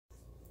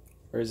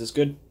Or is this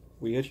good?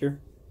 We good here?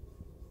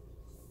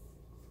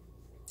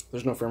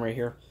 There's no frame rate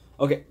here.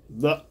 Okay.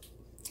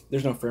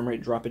 There's no frame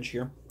rate droppage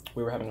here.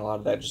 We were having a lot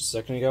of that just a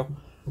second ago.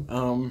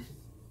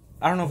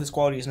 I don't know if this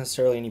quality is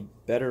necessarily any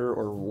better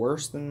or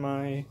worse than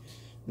my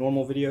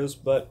normal videos,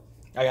 but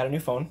I got a new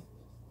phone.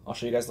 I'll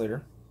show you guys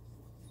later.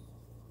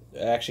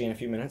 Actually, in a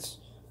few minutes.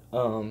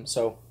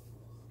 So,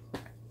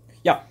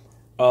 yeah.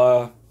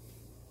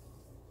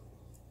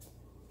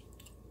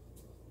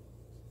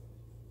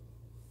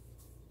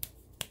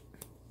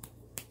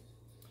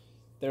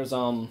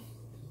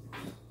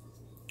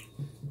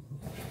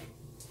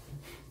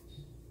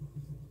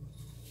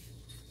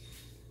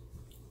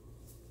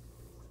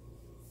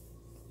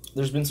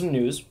 There's been some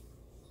news.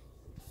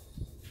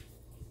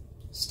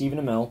 Steve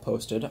and Amell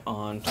posted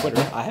on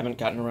Twitter. I haven't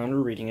gotten around to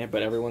reading it,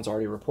 but everyone's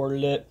already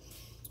reported it.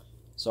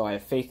 So I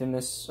have faith in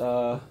this.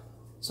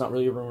 It's not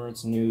really a rumor,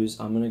 it's news.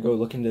 I'm going to go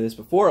look into this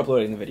before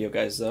uploading the video,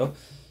 guys, though.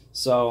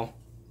 So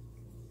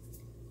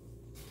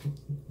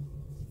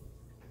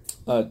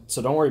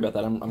don't worry about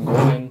that. I'm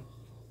going in.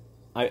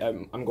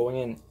 I'm going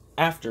in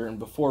after and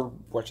before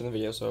watching the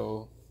video,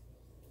 so...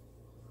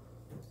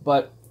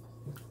 But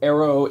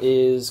Arrow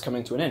is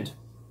coming to an end.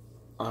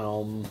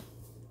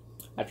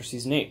 After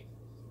Season 8.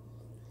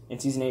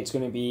 And Season 8 is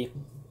going to be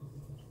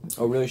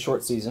a really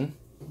short season.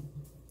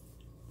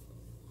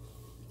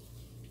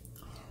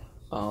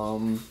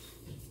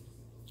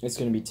 It's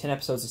going to be 10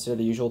 episodes instead of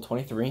the usual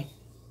 23.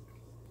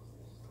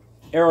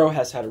 Arrow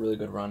has had a really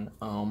good run.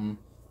 I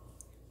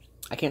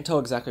can't tell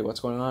exactly what's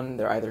going on.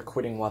 They're either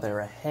quitting while they're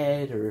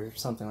ahead or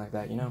something like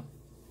that, you know?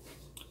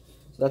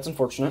 So that's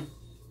unfortunate.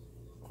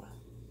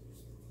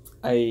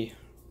 I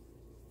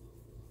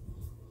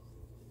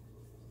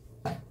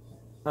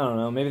don't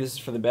know, maybe this is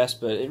for the best,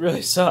 but it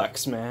really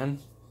sucks, man.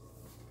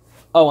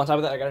 Oh, on top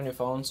of that, I got a new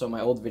phone, so my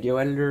old video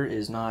editor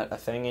is not a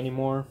thing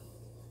anymore.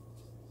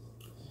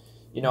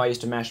 You know, I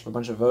used to mash up a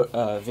bunch of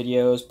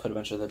videos, put a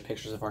bunch of the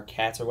pictures of our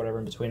cats or whatever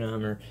in between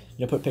them, or,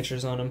 you know, put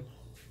pictures on them.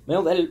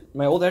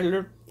 My old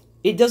editor,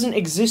 it doesn't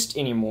exist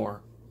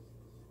anymore.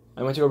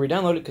 I went to go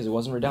re-download it because it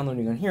wasn't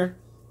re-downloading on here.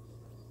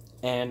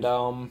 And,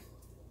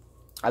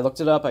 I looked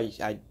it up,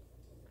 I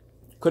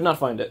could not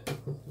find it.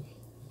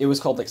 It was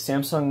called, like,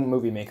 Samsung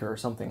Movie Maker or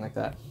something like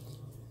that.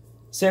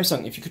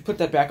 Samsung, if you could put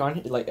that back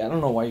on, like, I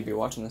don't know why you'd be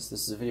watching this.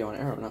 This is a video on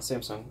Arrow, not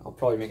Samsung. I'll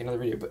probably make another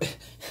video, but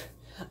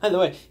either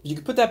way, if you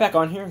could put that back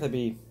on here, that'd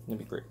be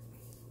great.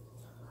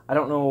 I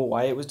don't know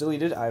why it was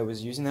deleted. I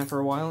was using that for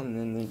a while, and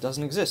then it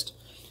doesn't exist.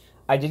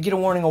 I did get a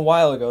warning a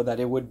while ago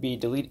that it would be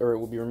deleted, or it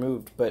would be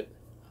removed, but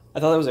I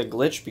thought that was a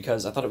glitch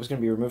because I thought it was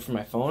going to be removed from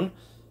my phone.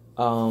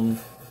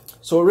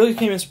 So it really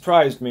came and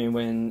surprised me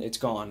when it's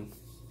gone.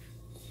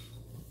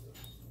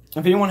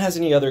 If anyone has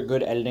any other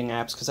good editing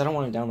apps, because I don't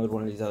want to download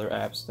one of these other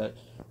apps that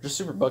are just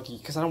super buggy,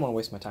 because I don't want to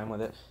waste my time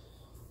with it.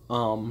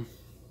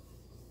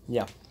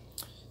 Yeah.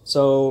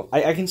 So,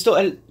 I can still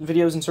edit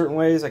videos in certain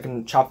ways. I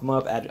can chop them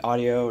up, add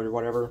audio, or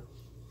whatever.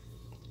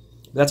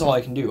 That's all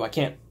I can do. I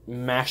can't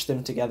mash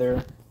them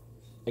together.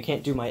 I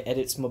can't do my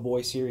Edits My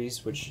Boy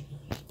series, which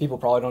people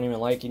probably don't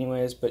even like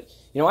anyways, but,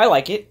 you know, I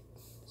like it.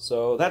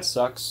 So, that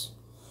sucks.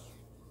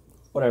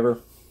 Whatever.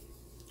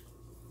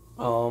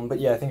 But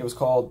yeah, I think it was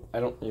called,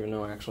 I don't even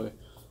know actually.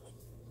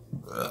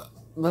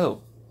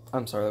 Oh,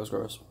 I'm sorry, that was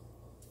gross.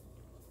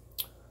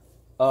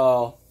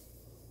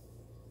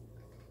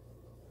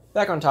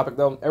 Back on topic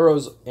though,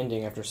 Arrow's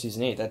ending after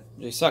Season 8, that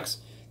really sucks.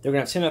 They're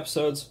gonna have 10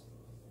 episodes,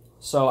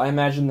 so I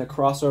imagine the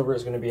crossover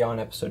is gonna be on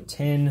episode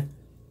 10.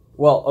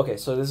 Well, okay,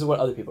 so this is what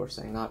other people are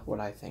saying, not what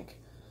I think.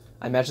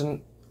 I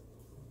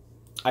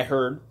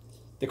heard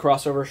the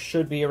crossover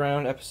should be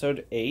around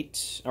episode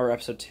 8, or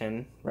episode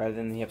 10, rather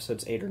than the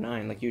episodes 8 or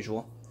 9, like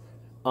usual.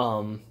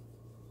 And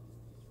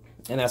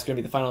that's going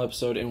to be the final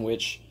episode in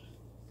which,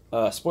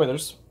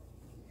 spoilers,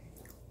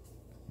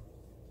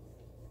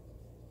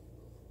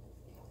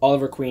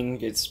 Oliver Queen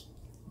gets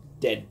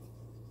dead.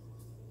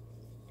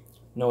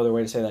 No other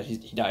way to say that, he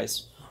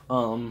dies.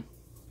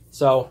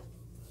 So,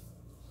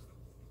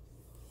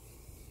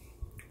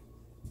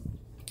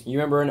 you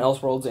remember in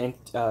Elseworlds,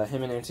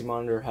 him and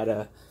Anti-Monitor had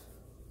a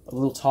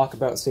little talk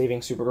about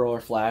saving Supergirl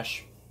or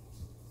Flash.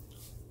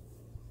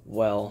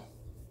 Well,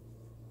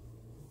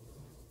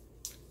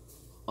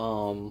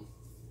 Supergirl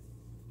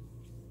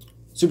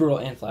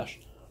and Flash.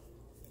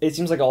 It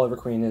seems like Oliver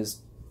Queen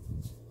is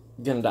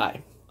gonna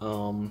die.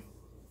 I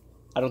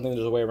don't think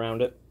there's a way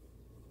around it.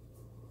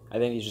 I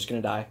think he's just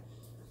gonna die.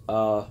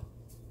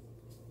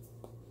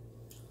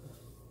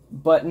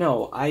 But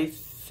no, I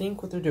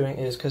think what they're doing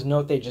is, because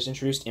note they just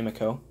introduced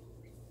Emiko.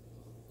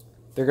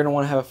 They're going to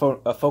want to have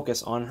a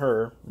focus on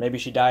her. Maybe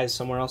she dies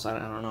somewhere else. I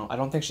don't know. I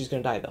don't think she's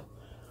going to die, though.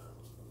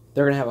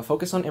 They're going to have a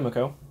focus on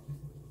Emiko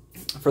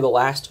for the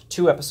last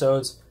 2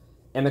 episodes,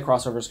 and the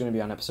crossover is going to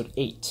be on episode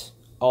 8.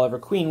 Oliver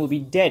Queen will be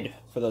dead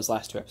for those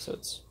last 2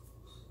 episodes.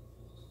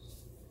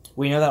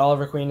 We know that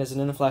Oliver Queen isn't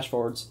in the flash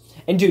forwards.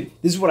 And, dude,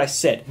 this is what I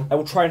said. I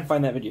will try and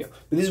find that video.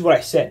 But this is what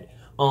I said.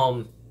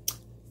 I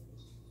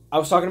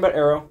was talking about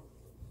Arrow,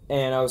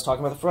 and I was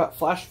talking about the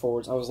flash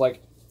forwards. I was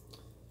like,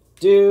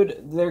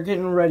 dude, they're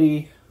getting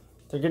ready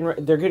they're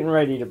getting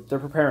ready to, they're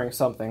preparing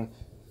something.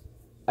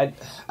 I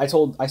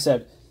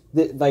said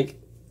that, like,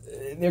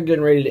 they're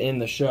getting ready to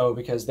end the show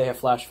because they have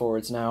flash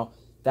forwards now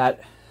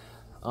that,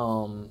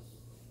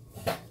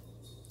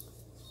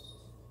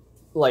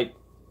 like,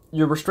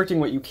 you're restricting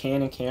what you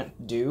can and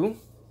can't do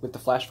with the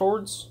flash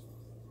forwards.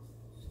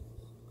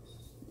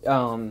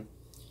 Because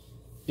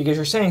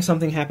you're saying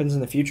something happens in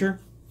the future.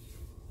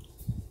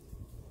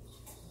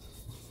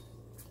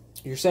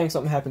 You're saying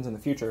something happens in the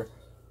future,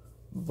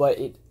 but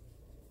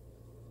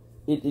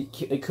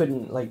it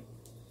couldn't, like,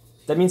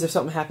 that means if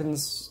something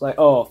happens, like,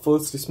 oh,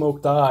 Felicity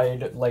Smoke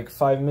died, like,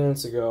 5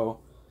 minutes ago,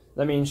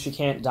 that means she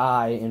can't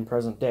die in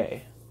present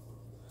day.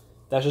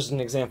 That's just an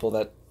example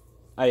that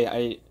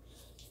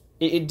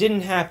it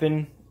didn't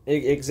happen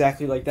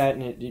exactly like that,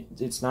 and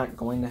it's not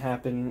going to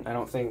happen, I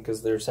don't think,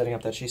 because they're setting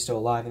up that she's still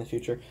alive in the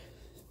future.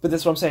 But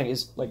that's what I'm saying,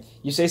 is, like,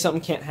 you say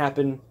something can't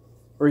happen,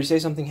 or you say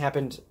something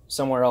happened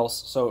somewhere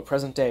else, so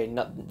present day,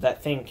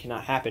 that thing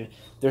cannot happen,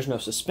 there's no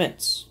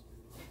suspense.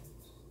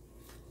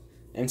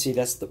 And see,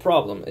 that's the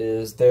problem,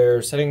 is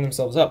they're setting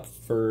themselves up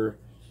for...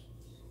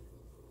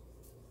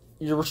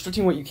 You're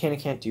restricting what you can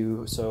and can't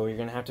do, so you're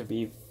going to have to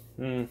be...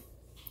 And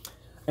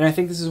I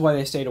think this is why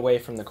they stayed away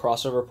from the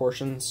crossover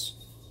portions.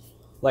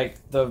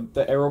 Like,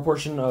 the Arrow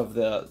portion of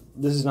the...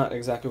 This is not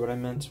exactly what I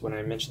meant when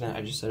I mentioned that,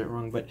 I just said it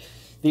wrong, but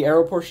the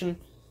Arrow portion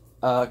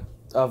of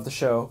the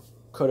show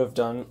could have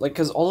done... Like,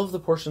 because all of the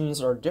portions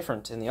are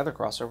different in the other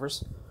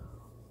crossovers.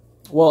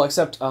 Well,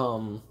 except,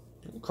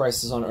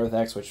 Crisis on Earth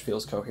X, which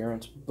feels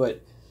coherent,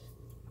 but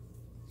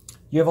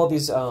you have all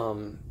these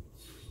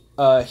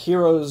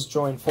heroes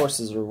join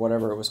forces, or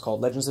whatever it was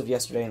called, Legends of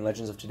Yesterday and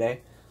Legends of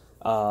Today,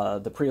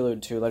 the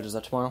prelude to Legends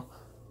of Tomorrow.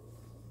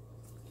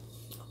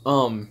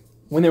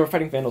 When they were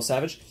fighting Vandal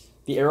Savage,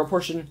 the Arrow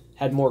portion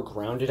had more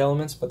grounded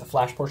elements, but the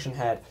Flash portion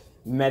had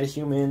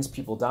metahumans,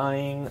 people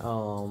dying,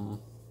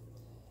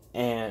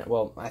 and,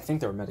 well, I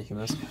think they were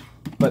metahumans,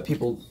 but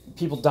people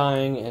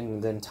dying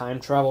and then time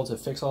travel to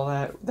fix all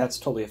that, that's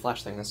totally a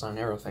Flash thing, that's not an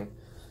Arrow thing.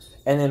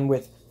 And then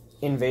with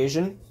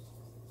Invasion,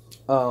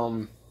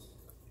 even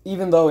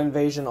though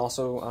Invasion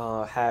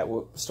also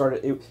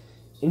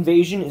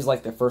Invasion is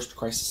like the first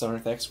Crisis on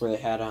Earth X, where they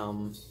had,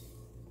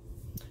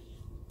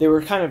 they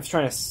were kind of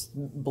trying to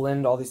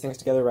blend all these things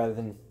together rather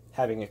than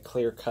having a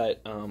clear cut,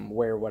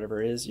 where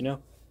whatever is, you know?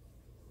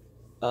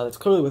 That's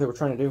clearly what they were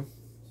trying to do.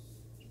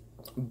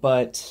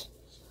 But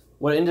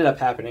what ended up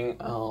happening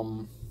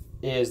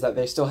is that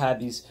they still had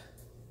these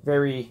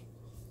very...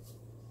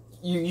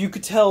 You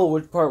could tell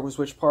which part was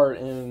which part,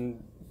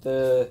 and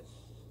it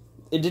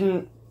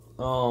didn't...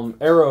 the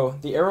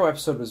Arrow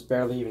episode was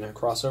barely even a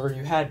crossover.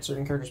 You had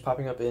certain characters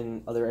popping up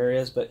in other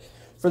areas, but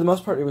for the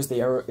most part it was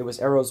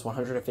Arrow's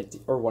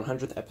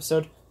 100th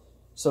episode,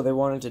 so they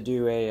wanted to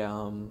do a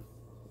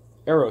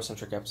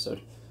Arrow-centric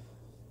episode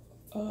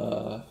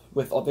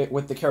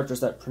with the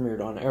characters that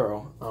premiered on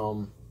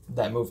Arrow,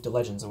 that moved to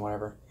Legends and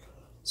whatever.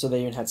 So they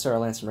even had Sarah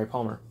Lance and Ray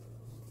Palmer.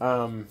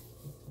 But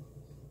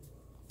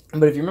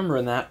if you remember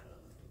in that,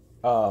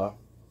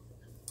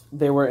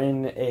 they were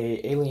in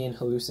a alien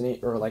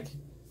hallucinate, or like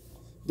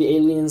the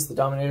aliens, the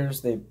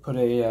Dominators, they put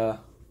a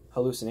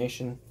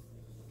hallucination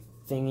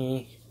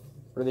thingy,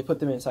 or they put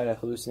them inside a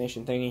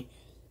hallucination thingy,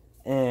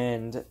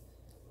 and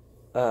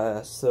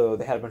so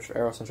they had a bunch of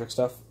Arrow-centric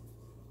stuff.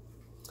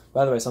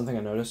 By the way, something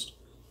I noticed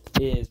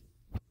is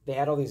they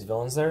had all these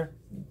villains there: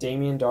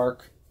 Damien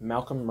Dark,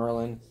 Malcolm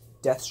Merlyn,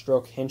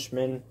 Deathstroke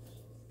Henchman,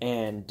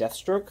 and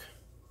Deathstroke.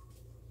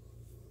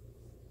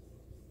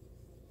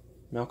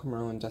 Malcolm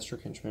Merlyn,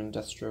 Deathstroke Henchman,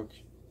 Deathstroke,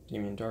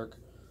 Damien Dark.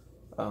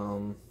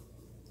 I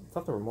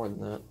thought there were more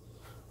than that.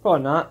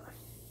 Probably not.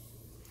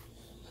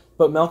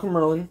 But Malcolm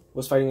Merlyn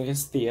was fighting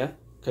against Thea,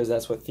 because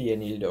that's what Thea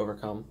needed to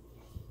overcome.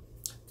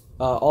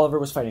 Oliver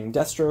was fighting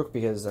Deathstroke,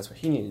 because that's what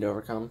he needed to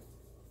overcome.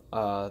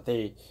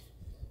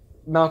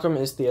 Malcolm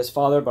is Thea's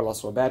father, but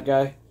also a bad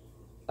guy.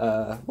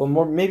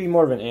 Well, maybe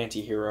more of an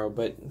anti-hero,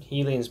 but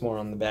he leans more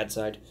on the bad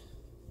side.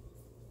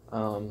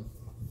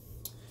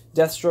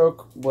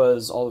 Deathstroke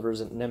was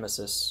Oliver's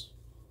nemesis.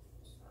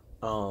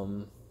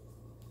 The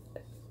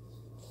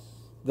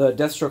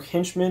Deathstroke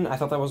henchman, I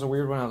thought that was a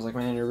weird one. I was like,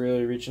 man, you're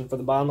really reaching for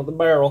the bottom of the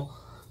barrel.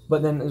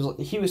 But then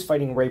he was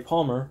fighting Ray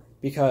Palmer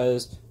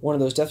because one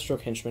of those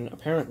Deathstroke henchmen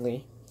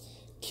apparently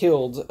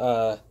killed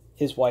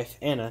his wife,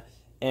 Anna,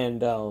 and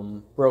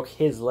broke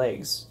his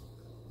legs.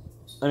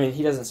 I mean,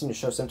 he doesn't seem to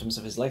show symptoms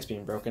of his legs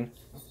being broken.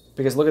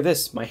 Because look at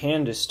this, my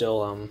hand is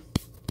still,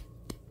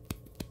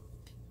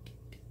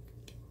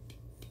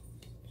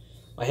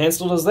 my hand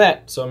still does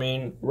that. So, I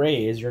mean,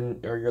 Ray,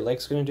 are your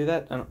legs going to do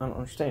that? I don't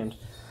understand.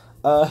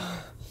 And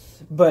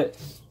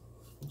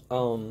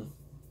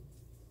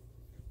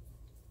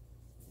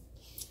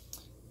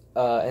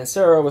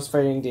Sarah was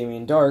fighting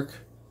Damien Dark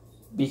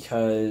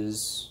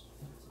because,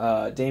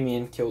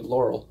 Damien killed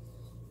Laurel.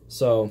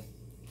 So,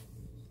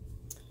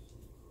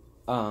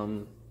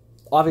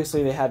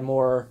 obviously they had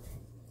more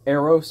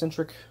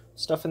Arrow-centric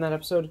stuff in that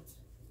episode.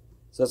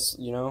 So that's,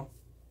 you know,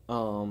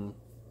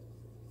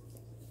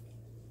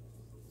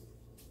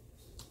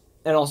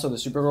 And also the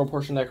Supergirl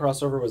portion of that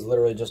crossover was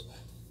literally just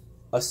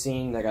a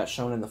scene that got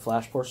shown in the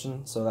Flash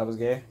portion, so that was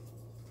gay.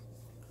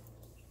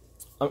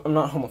 I'm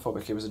not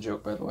homophobic, it was a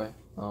joke, by the way.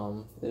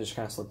 It just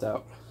kind of slipped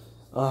out.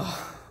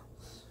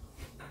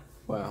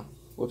 Wow.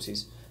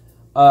 Whoopsies.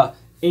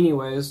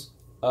 Anyways,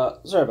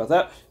 sorry about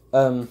that.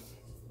 I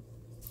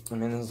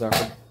mean, this is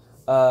awkward.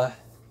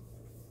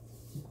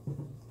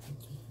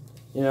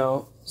 You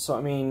know, so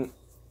I mean,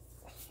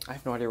 I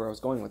have no idea where I was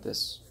going with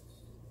this.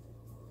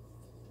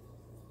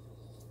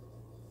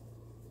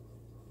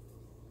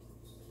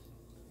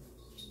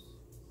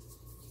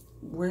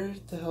 Where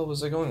the hell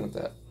was I going with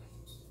that?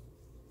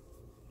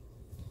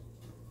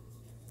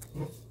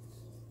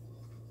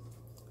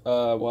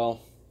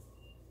 Well,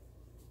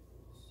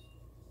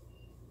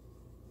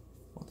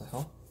 what the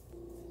hell?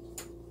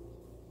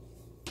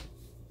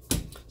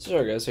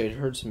 Sorry guys, I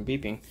heard some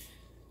beeping.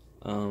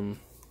 I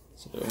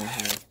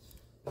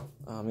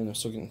mean, I'm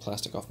still getting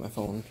plastic off my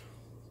phone.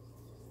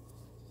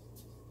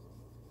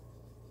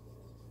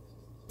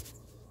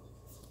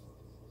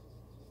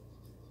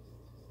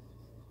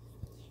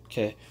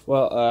 Okay,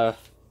 well,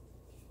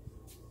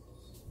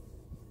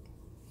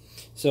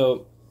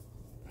 so,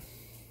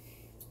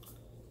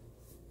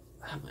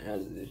 oh my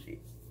god,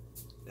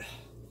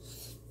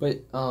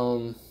 but,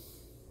 no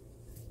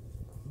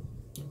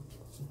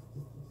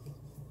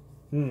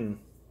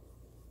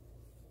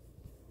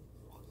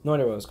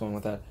idea where I was going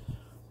with that.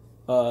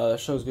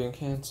 Show's getting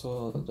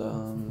canceled,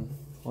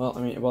 well,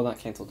 I mean, well, not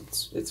canceled,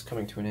 it's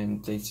coming to an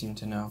end, they seem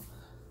to know.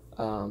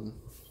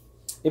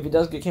 If it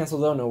does get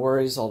canceled, though, no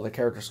worries, all the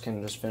characters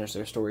can just finish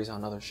their stories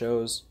on other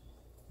shows,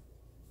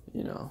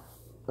 you know.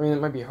 I mean,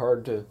 it might be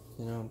hard to,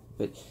 you know,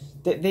 but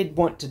they'd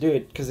want to do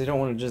it because they don't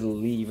want to just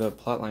leave a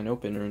plotline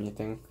open or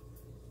anything.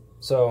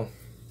 So,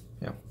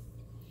 yeah.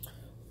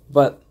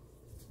 But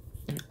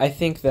I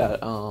think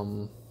that,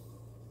 I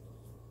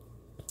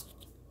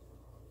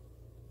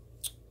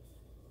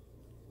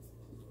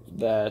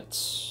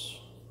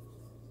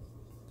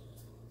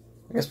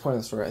guess point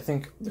of the story, I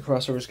think the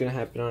crossover is going to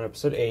happen on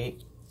episode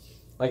 8,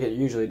 like it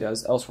usually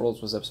does.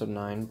 Elseworlds was episode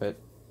 9, but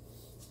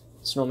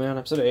Snowman on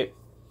episode 8.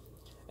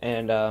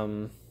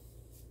 And,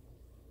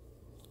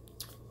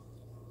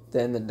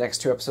 then the next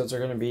 2 episodes are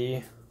going to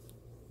be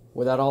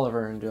without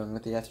Oliver and dealing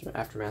with the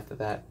aftermath of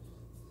that.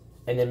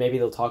 And then maybe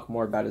they'll talk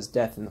more about his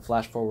death in the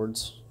flash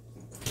forwards.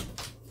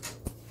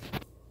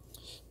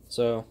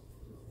 So,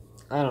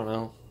 I don't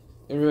know.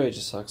 It really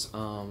just sucks.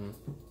 I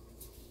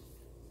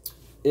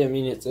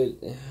mean,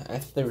 I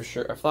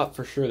thought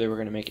for sure they were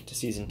going to make it to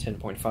season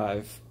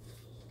 10.5,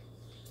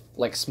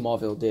 like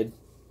Smallville did,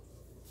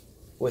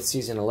 with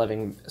season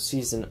 11,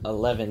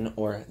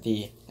 or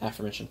the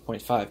aforementioned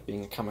 .5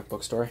 being a comic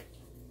book story.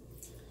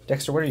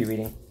 Dexter, what are you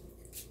reading?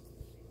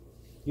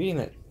 You eating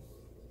that?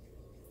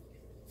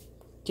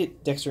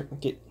 Get, Dexter,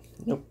 get,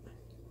 nope.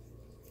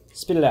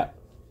 Spit it out.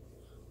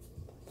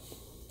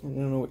 I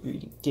don't know what you're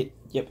eating. Get,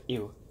 yep,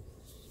 ew.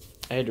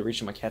 I had to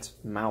reach in my cat's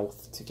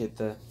mouth to get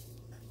the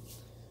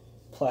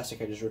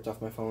plastic I just ripped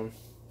off my phone.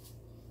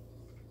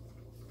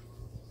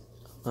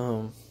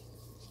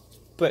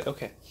 But,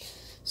 okay.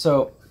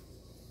 So,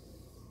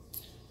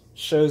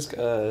 shows,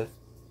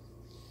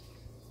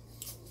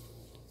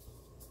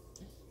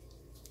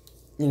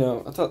 you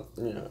know, I thought,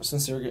 you know,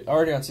 since they were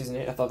already on season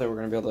 8, I thought they were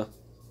going to be able to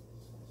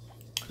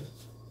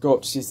go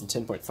up to season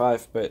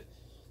 10.5, but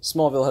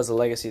Smallville has a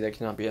legacy that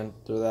cannot be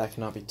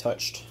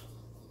touched.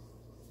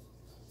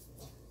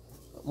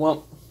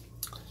 Well,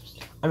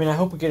 I mean, I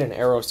hope we get an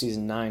Arrow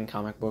season 9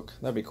 comic book.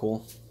 That'd be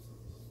cool.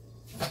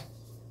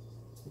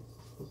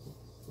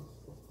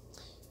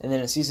 And then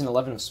in season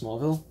 11 of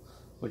Smallville,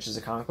 which is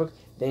a comic book,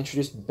 they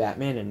introduced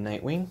Batman and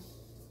Nightwing,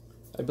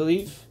 I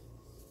believe.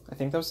 I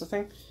think that was the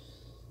thing.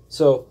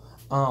 So,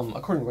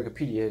 according to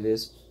Wikipedia, it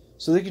is.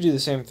 So they could do the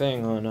same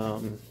thing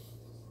on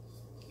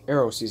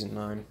Arrow season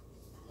 9.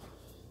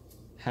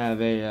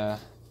 Have a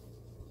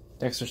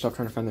Dexter stop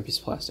trying to find the piece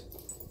of plastic.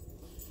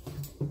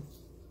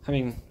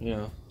 Having, you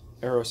know,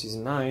 Arrow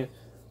season 9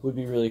 would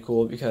be really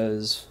cool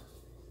because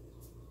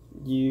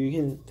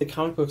the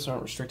comic books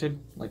aren't restricted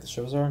like the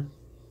shows are.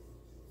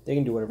 They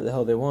can do whatever the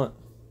hell they want.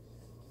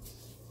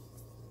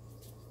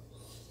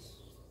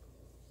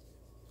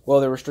 Well,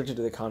 they're restricted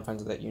to the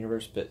confines of that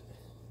universe, but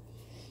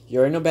you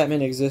already know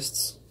Batman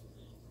exists.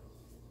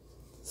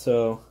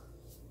 So,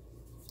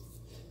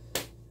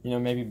 you know,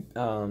 maybe,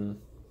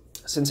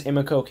 since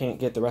Emiko can't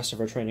get the rest of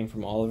her training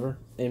from Oliver,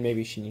 and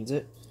maybe she needs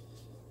it,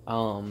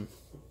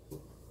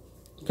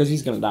 because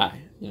he's gonna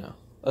die, you know,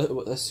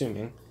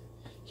 assuming.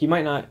 He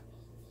might not,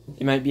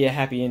 it might be a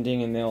happy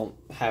ending and they'll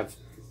have,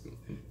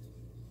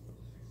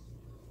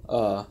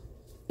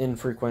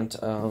 infrequent,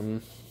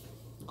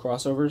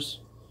 crossovers,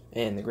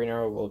 and the Green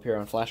Arrow will appear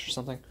on Flash or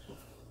something.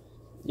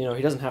 You know,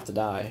 he doesn't have to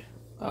die,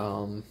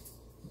 but,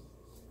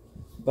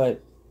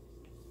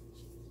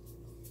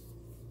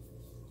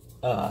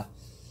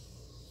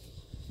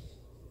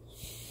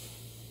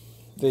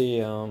 maybe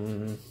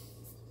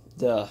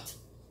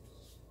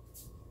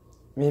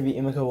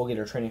Emiko will get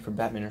her training for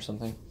Batman or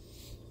something.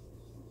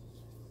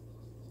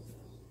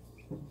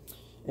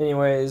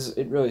 Anyways,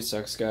 it really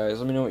sucks, guys.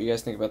 Let me know what you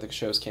guys think about the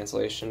show's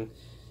cancellation.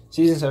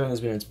 Season 7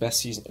 has been its best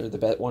season, or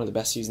one of the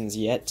best seasons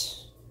yet.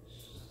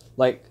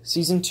 Like,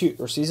 Season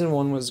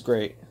 1 was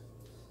great.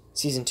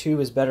 Season 2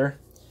 was better.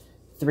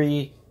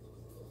 3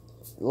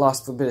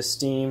 lost a bit of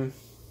steam.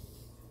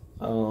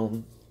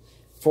 4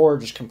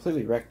 just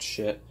completely wrecked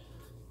shit.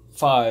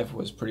 5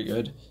 was pretty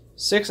good.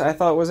 6 I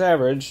thought was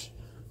average.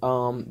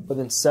 But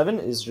then 7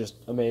 is just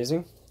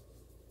amazing.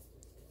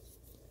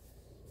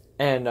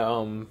 And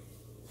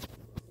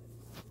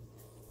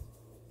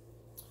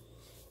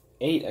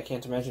 8 I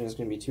can't imagine is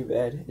going to be too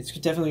bad. It's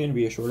definitely going to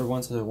be a shorter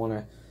one, so they want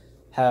to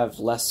have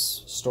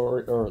less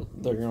story, or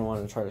they're going to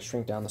want to try to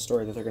shrink down the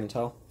story that they're going to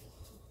tell.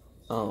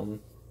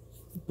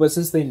 But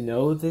since they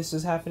know this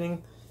is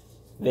happening,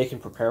 they can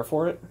prepare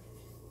for it.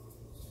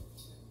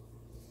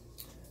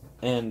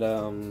 And,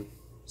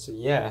 so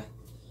yeah.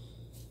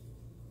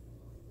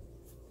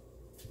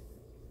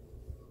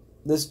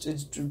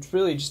 It's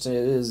really just, it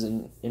is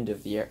an end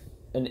of the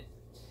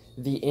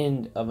the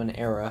end of an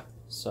era,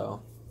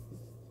 so.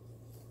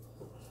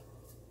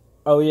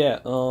 Oh yeah,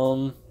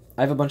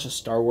 I have a bunch of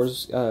Star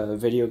Wars,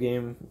 video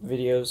game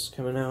videos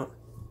coming out.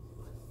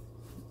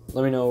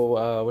 Let me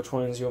know, which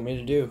ones you want me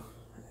to do,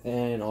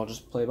 and I'll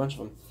just play a bunch of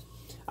them.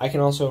 I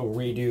can also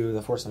redo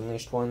the Force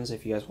Unleashed ones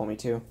if you guys want me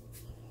to.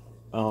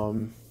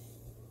 And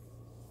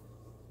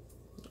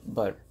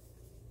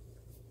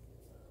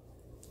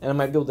I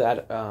might be able to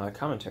add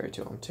commentary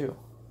to them, too.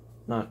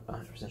 Not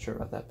 100% sure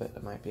about that, but I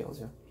might be able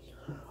to.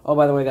 Oh,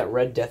 by the way, that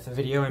Red Death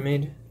video I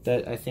made,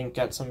 that I think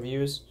got some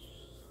views,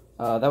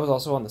 that was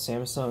also on the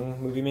Samsung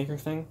Movie Maker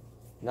thing.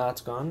 Now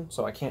it's gone,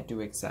 so I can't do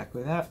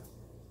exactly that.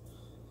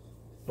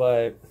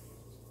 But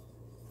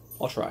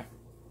I'll try.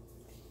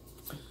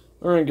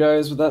 Alright,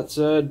 guys, with that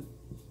said,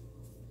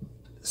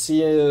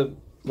 see you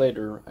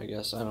later, I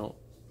guess. I don't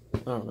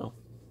know.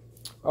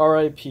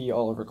 R.I.P.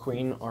 Oliver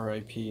Queen.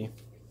 R.I.P.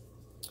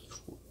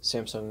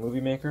 Samsung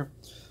Movie Maker.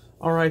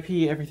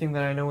 R.I.P. everything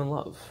that I know and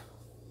love.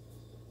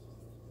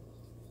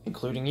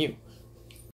 Including you.